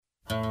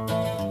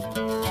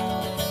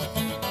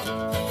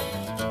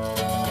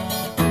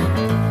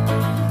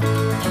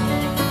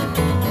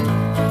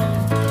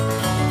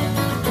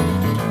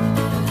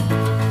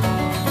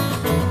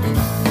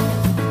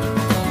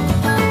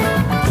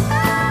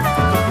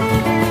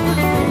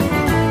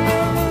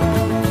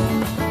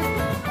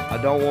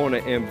don't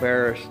want to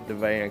embarrass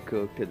DeVann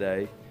Cook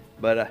today,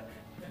 but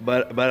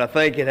I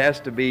think it has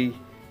to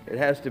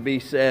be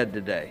said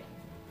today.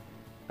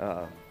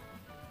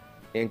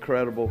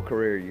 Incredible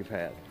career you've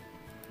had,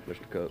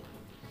 Mr. Cook.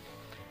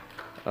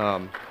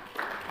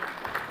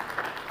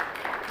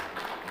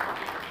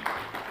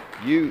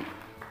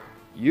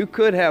 You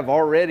could have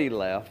already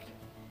left,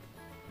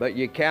 but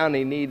your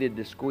county needed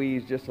to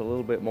squeeze just a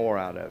little bit more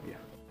out of you.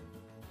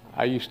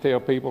 I used to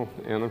tell people,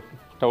 and I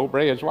told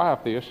Brad's wife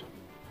this,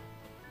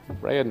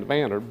 Brad and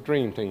DeVann are a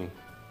dream team.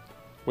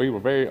 We were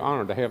very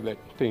honored to have that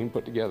team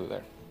put together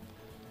there.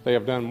 They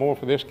have done more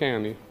for this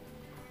county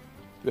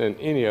than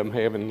any of them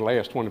have in the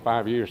last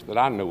 25 years that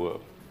I know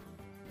of.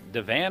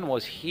 DeVann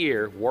was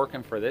here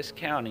working for this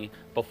county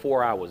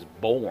before I was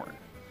born.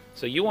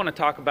 So you want to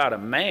talk about a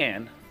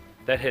man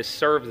that has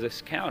served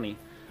this county,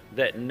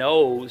 that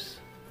knows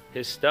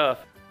his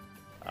stuff.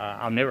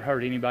 I've never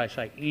heard anybody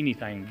say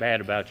anything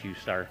bad about you,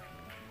 sir,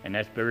 and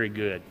that's very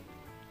good.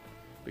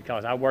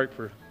 Because I work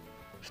for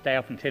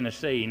staff in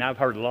Tennessee, and I've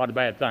heard a lot of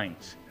bad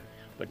things.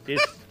 But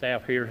this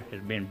staff here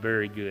has been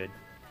very good.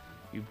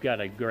 You've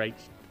got a great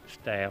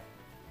staff,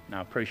 and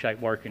I appreciate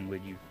working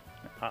with you.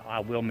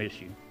 I will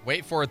miss you.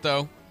 Wait for it,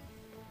 though.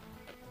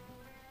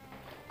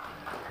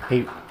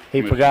 He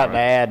forgot to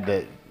add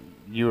that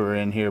you were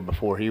in here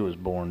before he was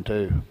born,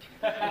 too.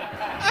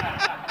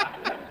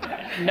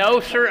 No,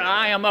 sir,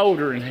 I am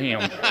older than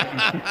him.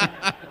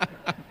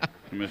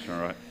 Commissioner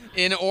Wright.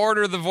 In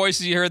order, the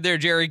voices you heard there,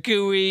 Jerry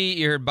Cooey,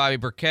 you heard Bobby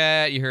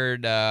Burkett, you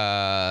heard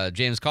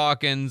James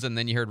Calkins, and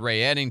then you heard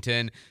Ray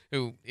Eddington,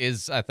 who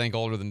is, I think,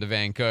 older than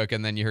DeVann Cook,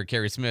 and then you heard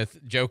Kerry Smith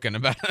joking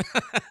about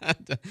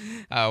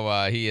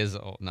how he is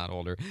not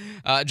older.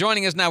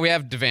 Joining us now, we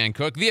have DeVann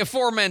Cook, the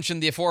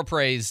aforementioned, the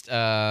aforepraised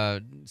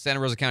Santa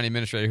Rosa County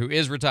Administrator, who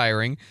is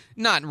retiring,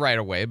 not right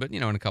away, but,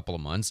 in a couple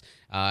of months,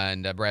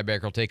 and Brad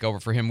Baker will take over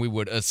for him, we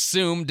would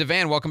assume.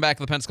 DeVann, welcome back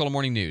to the Pensacola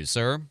Morning News,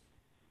 sir.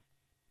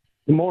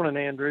 Good morning,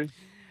 Andrew.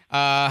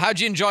 How'd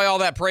you enjoy all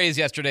that praise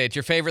yesterday? It's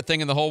your favorite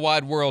thing in the whole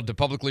wide world to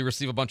publicly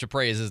receive a bunch of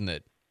praise, isn't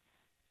it?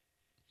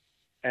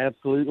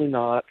 Absolutely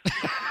not.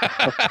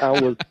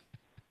 I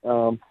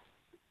was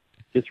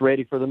just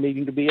ready for the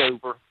meeting to be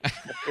over. It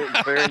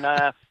was very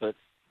nice, but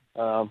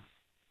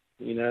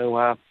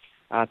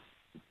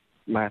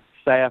my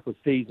staff was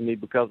teasing me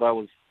because I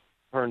was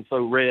turned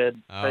so red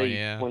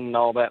when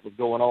all that was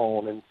going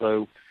on, and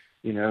so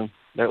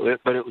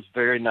but it was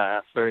very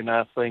nice. Very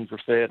nice things were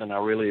said, and I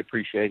really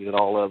appreciated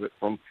all of it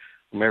from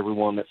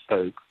everyone that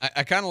spoke.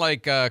 I kind of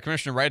like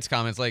Commissioner Wright's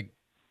comments, like,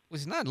 well,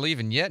 he's not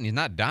leaving yet, and he's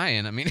not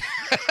dying. I mean,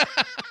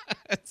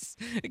 because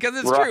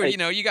it's true.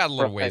 You got a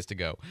little ways to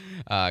go.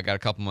 Got a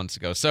couple months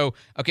to go. So,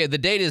 okay, the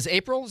date is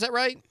April. Is that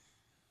right?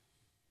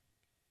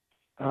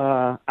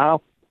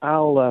 I'll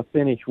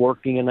finish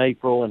working in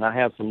April, and I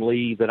have some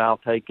leave that I'll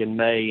take in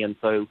May, and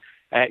so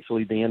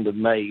actually the end of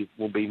May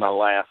will be my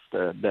last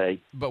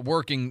day. But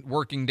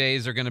working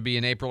days are going to be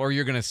in April, or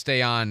you're going to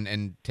stay on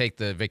and take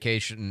the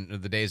vacation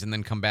of the days and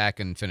then come back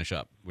and finish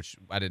up, which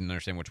I didn't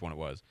understand which one it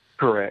was.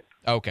 Correct.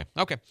 Okay.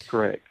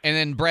 Correct. And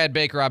then Brad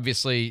Baker,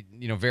 obviously,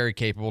 very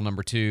capable,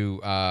 number two.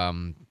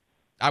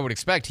 I would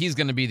expect he's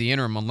going to be the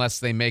interim unless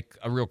they make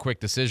a real quick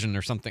decision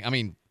or something. I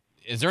mean,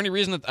 is there any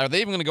reason are they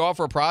even going to go out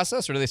for a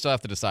process, or do they still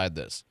have to decide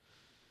this?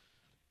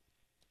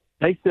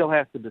 They still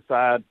have to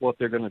decide what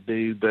they're going to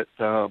do, but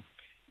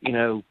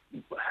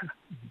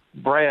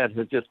Brad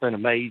has just been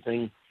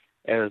amazing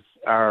as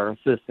our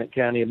assistant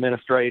county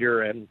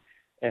administrator, and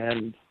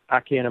I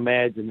can't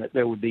imagine that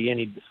there would be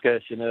any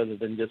discussion other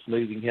than just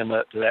moving him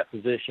up to that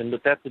position.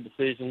 But that's a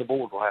decision the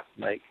board will have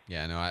to make.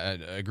 Yeah, no, I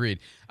agreed.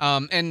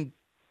 And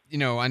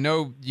I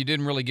know you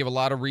didn't really give a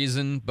lot of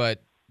reason,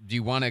 but do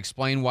you want to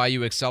explain why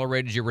you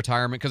accelerated your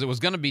retirement? Because it was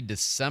going to be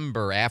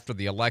December after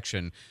the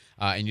election,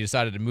 and you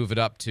decided to move it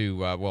up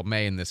to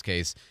May in this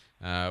case.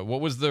 What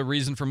was the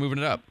reason for moving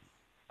it up?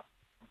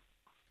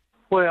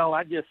 Well,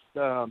 I just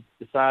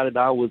decided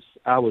I was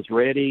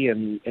ready,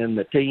 and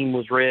the team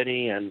was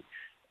ready,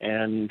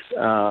 and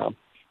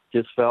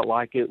just felt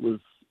like it was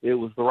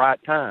the right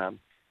time.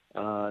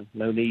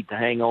 No need to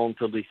hang on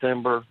till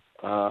December.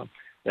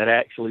 That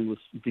actually was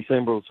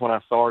December was when I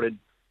started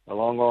a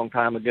long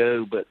time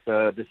ago, but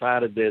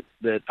decided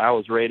that I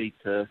was ready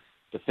to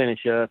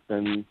finish up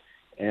and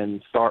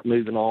start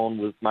moving on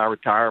with my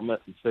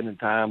retirement and spending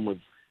time with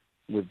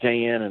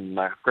Jan and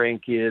my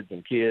grandkids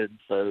and kids.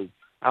 So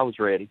I was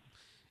ready.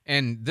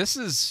 And this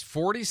is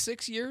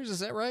 46 years,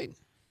 is that right?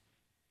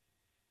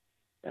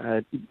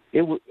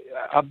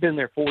 I've been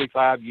there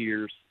 45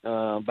 years,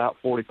 about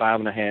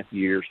 45 and a half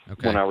years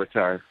when I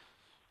retired.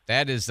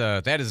 That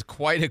is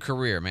quite a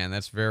career, man.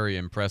 That's very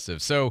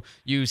impressive. So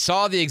you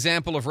saw the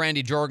example of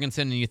Randy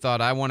Jorgensen, and you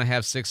thought, I want to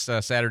have 6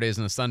 Saturdays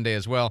and a Sunday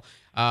as well.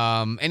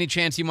 Any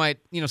chance you might,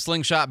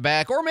 slingshot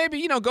back, or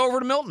maybe, go over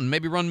to Milton,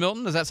 maybe run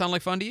Milton? Does that sound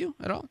like fun to you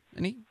at all?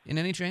 Any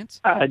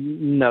chance?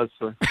 No,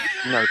 sir.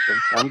 No, sir.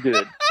 I'm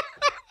good.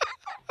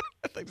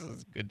 I think this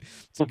is good.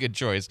 It's a good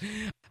choice.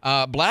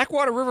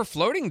 Blackwater River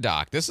floating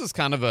dock. This is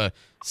kind of a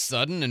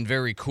sudden and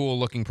very cool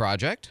looking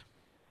project.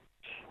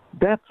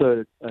 That's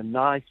a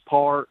nice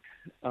park,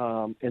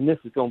 and this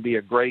is going to be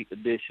a great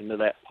addition to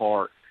that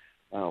park.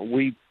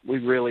 We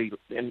really,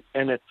 and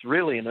it's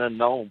really an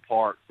unknown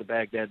park, the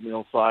Baghdad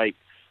Mill site.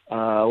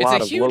 A It's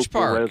lot a of huge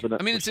local park.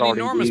 residents I mean, are it's an starting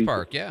to enormous use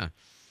park, it. yeah.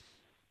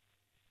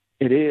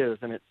 It is,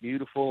 and it's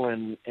beautiful,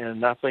 and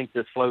I think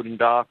this floating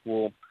dock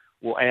will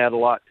add a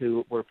lot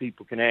to it, where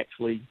people can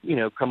actually,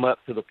 come up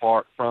to the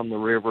park from the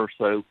river.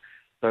 So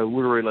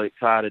we're really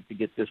excited to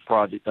get this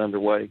project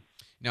underway.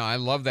 No, I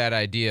love that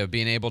idea of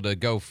being able to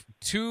go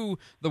to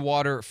the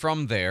water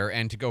from there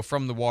and to go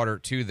from the water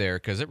to there,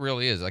 because it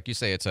really is, like you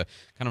say, it's a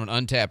kind of an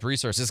untapped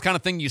resource. It's the kind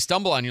of thing you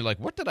stumble on, you're like,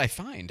 what did I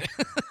find?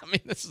 I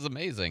mean, this is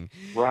amazing.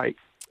 Right.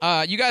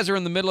 You guys are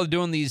in the middle of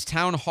doing these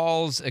town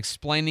halls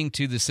explaining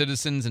to the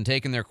citizens and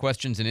taking their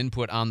questions and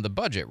input on the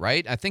budget,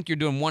 right? I think you're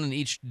doing one in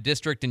each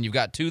district, and you've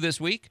got 2 this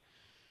week?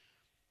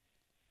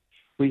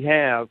 We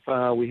have.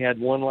 We had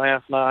one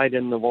last night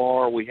in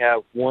Navarre. We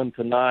have one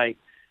tonight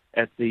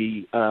at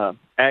the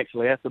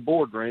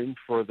boardroom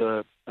for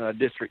the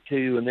District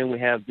 2, and then we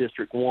have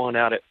District 1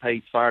 out at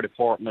Pace Fire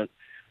Department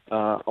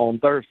on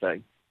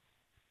Thursday.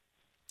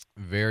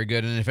 Very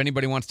good. And if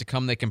anybody wants to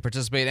come, they can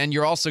participate. And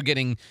you're also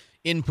getting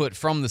input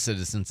from the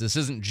citizens. This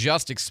isn't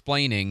just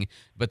explaining,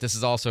 but this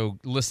is also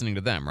listening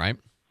to them, right?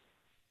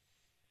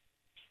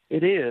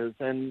 It is,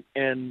 and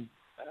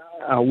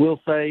I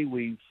will say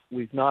we've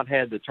not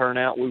had the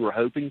turnout we were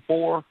hoping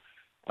for,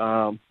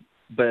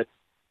 but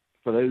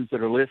for those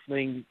that are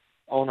listening,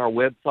 on our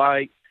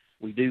website,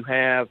 we do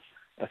have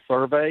a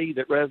survey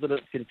that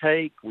residents can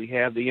take. We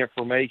have the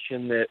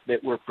information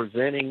that we're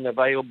presenting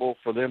available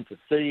for them to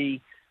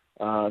see.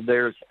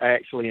 There's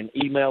actually an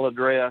email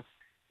address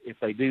if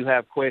they do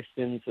have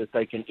questions that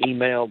they can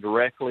email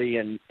directly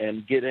and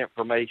get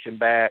information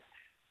back.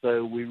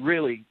 So we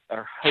really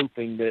are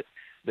hoping that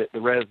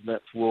the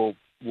residents will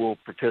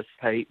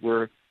participate.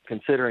 We're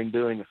considering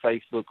doing a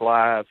Facebook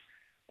Live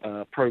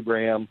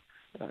program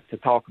to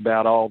talk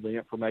about all the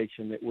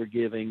information that we're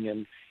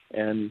giving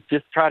and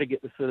just try to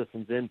get the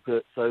citizens'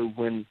 input. So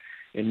when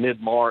in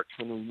mid-March,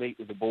 when we meet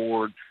with the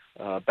board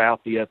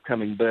about the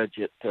upcoming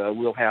budget,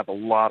 we'll have a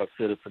lot of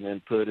citizen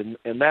input.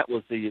 And that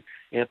was the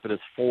impetus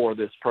for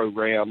this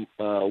program,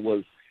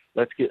 was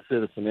let's get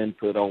citizen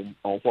input on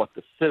what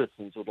the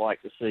citizens would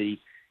like to see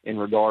in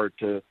regard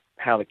to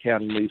how the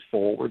county moves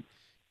forward.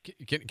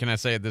 Can I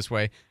say it this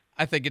way?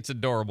 I think it's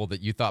adorable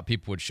that you thought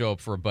people would show up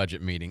for a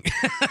budget meeting.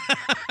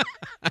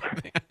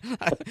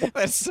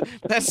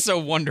 That's so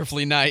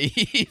wonderfully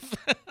naive.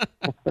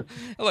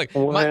 Look,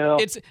 well,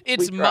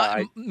 it's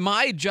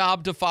my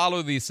job to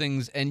follow these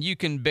things, and you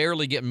can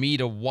barely get me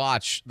to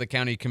watch the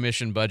county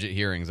commission budget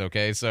hearings.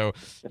 Okay, so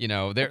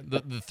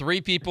the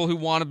 3 people who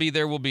want to be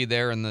there will be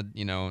there, and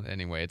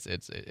anyway,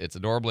 it's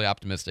adorably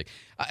optimistic.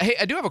 Hey,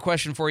 I do have a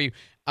question for you.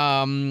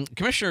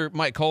 Commissioner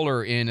Mike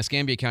Kohler in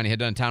Escambia County had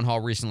done a town hall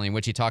recently in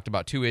which he talked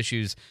about 2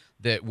 issues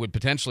that would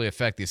potentially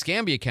affect the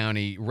Escambia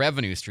County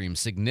revenue stream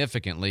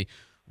significantly.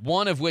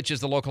 One of which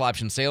is the local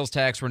option sales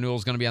tax renewal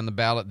is going to be on the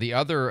ballot. The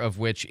other of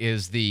which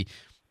is the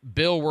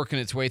bill working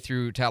its way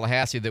through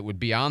Tallahassee that would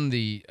be on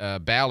the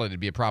ballot. It'd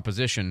be a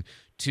proposition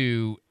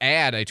to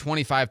add a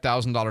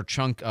 $25,000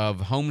 chunk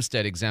of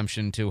homestead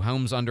exemption to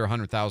homes under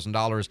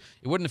 $100,000.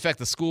 It wouldn't affect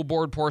the school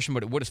board portion,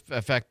 but it would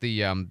affect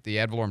the ad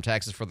valorem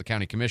taxes for the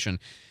county commission.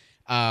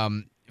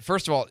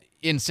 First of all,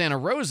 in Santa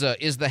Rosa,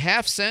 is the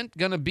half cent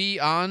going to be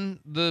on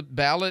the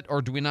ballot,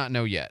 or do we not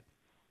know yet?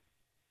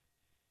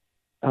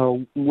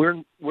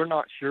 We're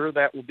not sure.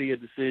 That will be a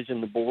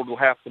decision the board will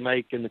have to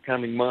make in the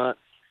coming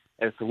months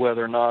as to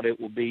whether or not it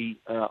will be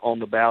on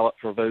the ballot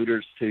for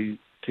voters to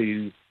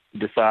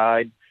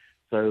decide.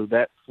 So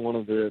that's one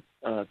of the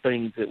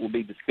things that will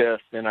be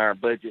discussed in our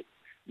budget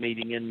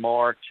meeting in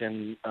March,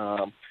 and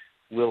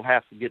we'll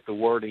have to get the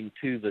wording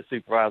to the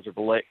supervisor of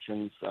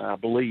elections, I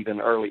believe,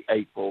 in early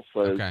April.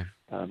 So okay.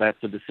 That's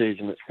a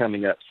decision that's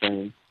coming up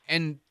soon.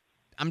 And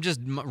I'm just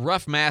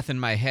rough math in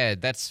my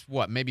head. That's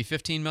what, maybe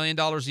 $15 million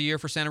a year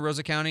for Santa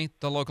Rosa County,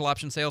 the local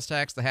option sales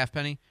tax, the half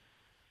penny?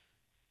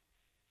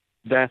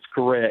 That's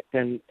correct.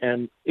 And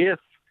if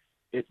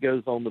it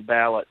goes on the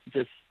ballot,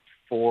 just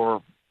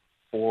for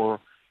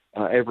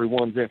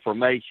everyone's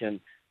information,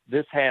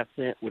 this half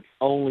cent would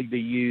only be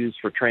used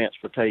for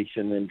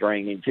transportation and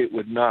drainage. It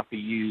would not be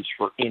used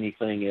for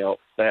anything else.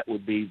 That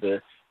would be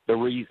the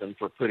reason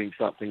for putting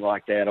something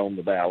like that on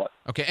the ballot.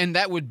 Okay, and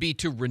that would be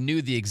to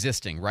renew the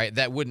existing, right?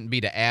 That wouldn't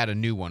be to add a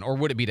new one, or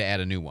would it be to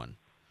add a new one?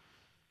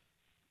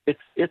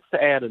 It's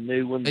to add a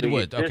new one. It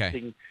would, okay.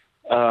 Existing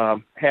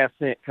half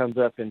cent comes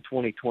up in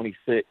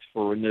 2026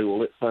 for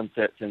renewal. It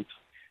sunsets in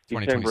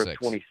December of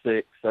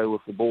 26. So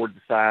if the board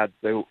decides,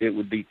 it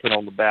would be put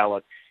on the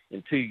ballot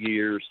in 2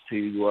 years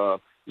to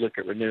look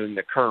at renewing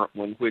the current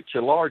one, which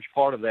a large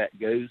part of that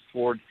goes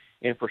toward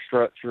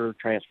infrastructure,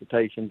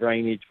 transportation,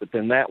 drainage, but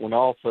then that one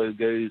also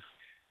goes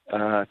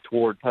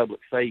toward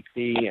public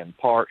safety and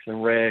parks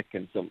and rec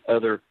and some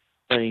other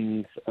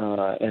things.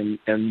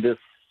 And this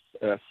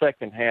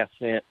second half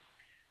cent,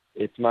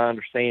 it's my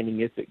understanding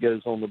if it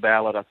goes on the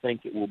ballot, I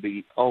think it will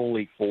be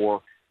only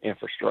for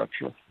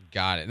infrastructure.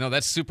 Got it. No,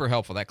 that's super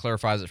helpful. That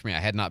clarifies it for me. I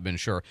had not been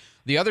sure.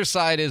 The other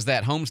side is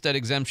that homestead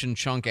exemption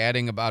chunk,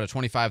 adding about a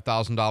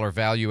 $25,000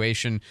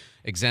 valuation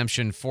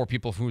exemption for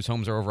people whose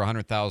homes are over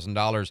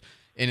 $100,000.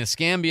 In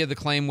Escambia, the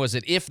claim was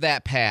that if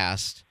that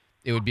passed,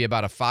 it would be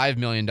about a $5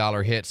 million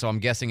hit. So I'm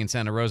guessing in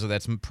Santa Rosa,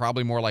 that's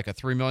probably more like a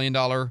 $3 million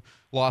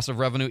loss of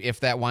revenue if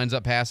that winds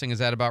up passing. Is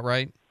that about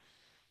right?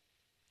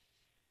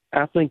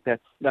 I think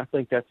that's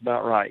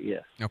about right.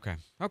 Yes. Okay.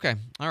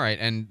 All right.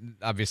 And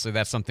obviously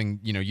that's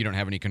something, you don't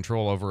have any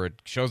control over. It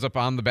shows up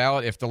on the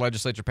ballot if the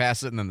legislature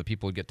passes it, and then the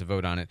people would get to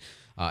vote on it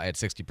at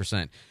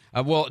 60%.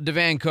 Well,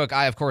 DeVann Cook,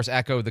 I, of course,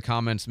 echo the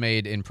comments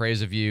made in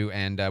praise of you,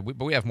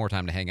 but we have more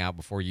time to hang out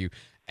before you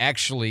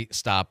actually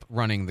stop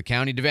running the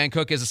county. DeVann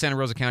Cook is a Santa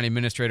Rosa County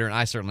administrator, and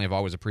I certainly have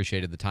always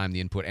appreciated the time, the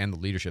input, and the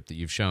leadership that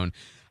you've shown.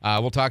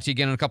 We'll talk to you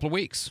again in a couple of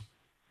weeks.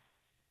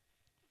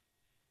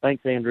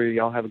 Thanks, Andrew.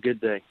 Y'all have a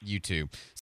good day. You too.